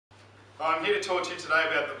I'm here to talk to you today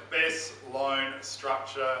about the best loan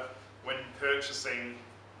structure when purchasing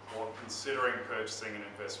or considering purchasing an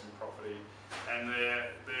investment property. And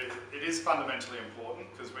it is fundamentally important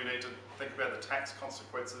because we need to think about the tax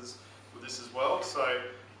consequences with this as well. So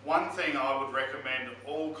one thing I would recommend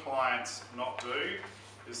all clients not do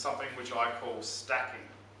is something which I call stacking.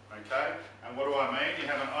 Okay? And what do I mean? You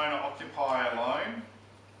have an owner-occupier loan,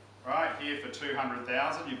 right, here for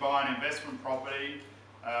 $200,000. You buy an investment property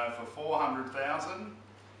for $400,000,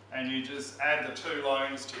 and you just add the two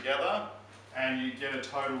loans together and you get a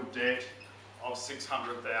total debt of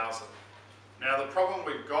 $600,000. Now the problem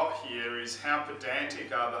we've got here is how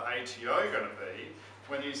pedantic are the ATO going to be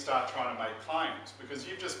when you start trying to make claims, because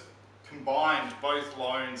you've just combined both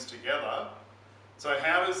loans together. So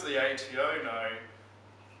how does the ATO know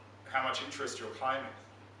how much interest you're claiming?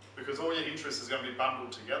 Because all your interest is going to be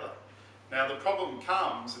bundled together. Now the problem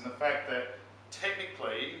comes in the fact that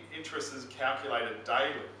technically interest is calculated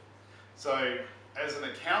daily. So as an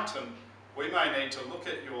accountant, we may need to look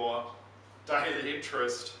at your daily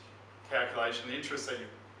interest calculation, the interest that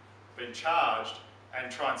you've been charged, and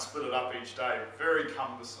try and split it up each day. Very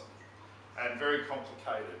cumbersome and very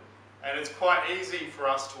complicated. And it's quite easy for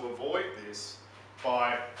us to avoid this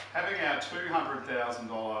by having our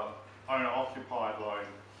 $200,000 owner-occupied loan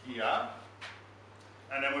here,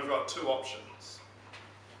 and then we've got two options.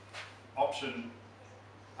 Option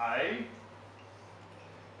A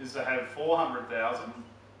is to have $400,000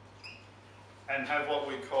 and have what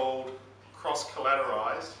we call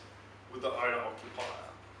cross-collateralized with the owner-occupier.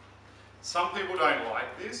 Some people don't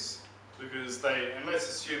like this because and let's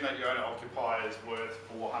assume that your owner-occupier is worth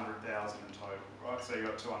 $400,000 in total, right? So you've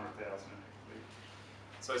got $200,000 in equity.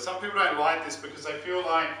 So some people don't like this because they feel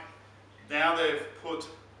like now they've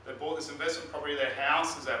bought this investment property, their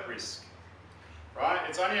house is at risk, right?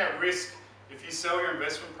 It's only at risk if you sell your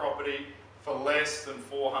investment property for less than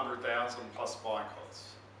 $400,000 plus buy costs.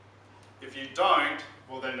 If you don't,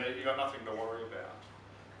 well then you've got nothing to worry about.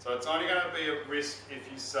 So it's only going to be at risk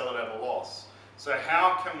if you sell it at a loss. So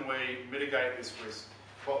how can we mitigate this risk?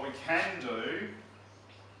 What we can do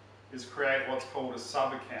is create what's called a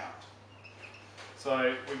sub-account.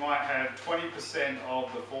 So we might have 20%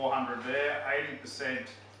 of the 400 there, 80%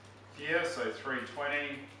 here, so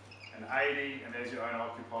 320 and 80, and there's your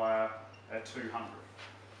owner-occupier at 200.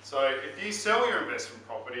 So if you sell your investment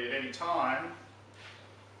property at any time,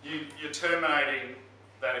 you're terminating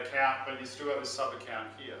that account, but you still have this sub-account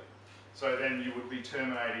here. So then you would be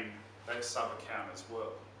terminating that sub-account as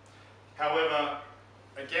well. However,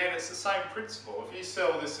 again, it's the same principle. If you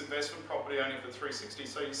sell this investment property only for $360,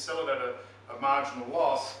 so you sell it at a marginal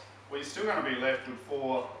loss, well, you're still going to be left with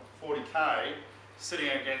 $40K sitting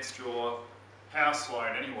against your house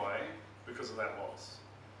loan anyway because of that loss.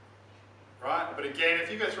 Right? But again, if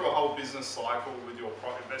you go through a whole business cycle with your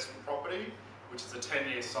investment property, which is a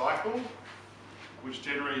 10-year cycle, which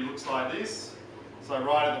generally looks like this. So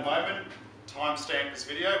right at the moment, timestamp this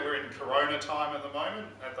video, we're in Corona time at the moment,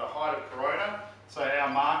 at the height of Corona, so our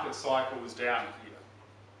market cycle is down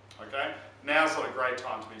here. Okay? Now's not a great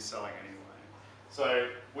time to be selling anyway. So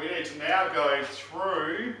we need to now go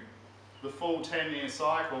through the full 10-year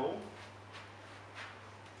cycle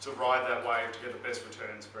to ride that wave to get the best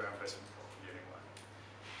returns for our investment property anyway.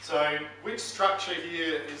 So which structure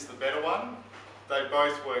here is the better one? They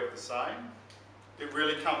both work the same. It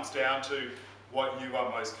really comes down to what you are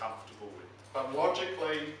most comfortable with. But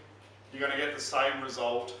logically, you're going to get the same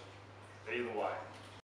result either way.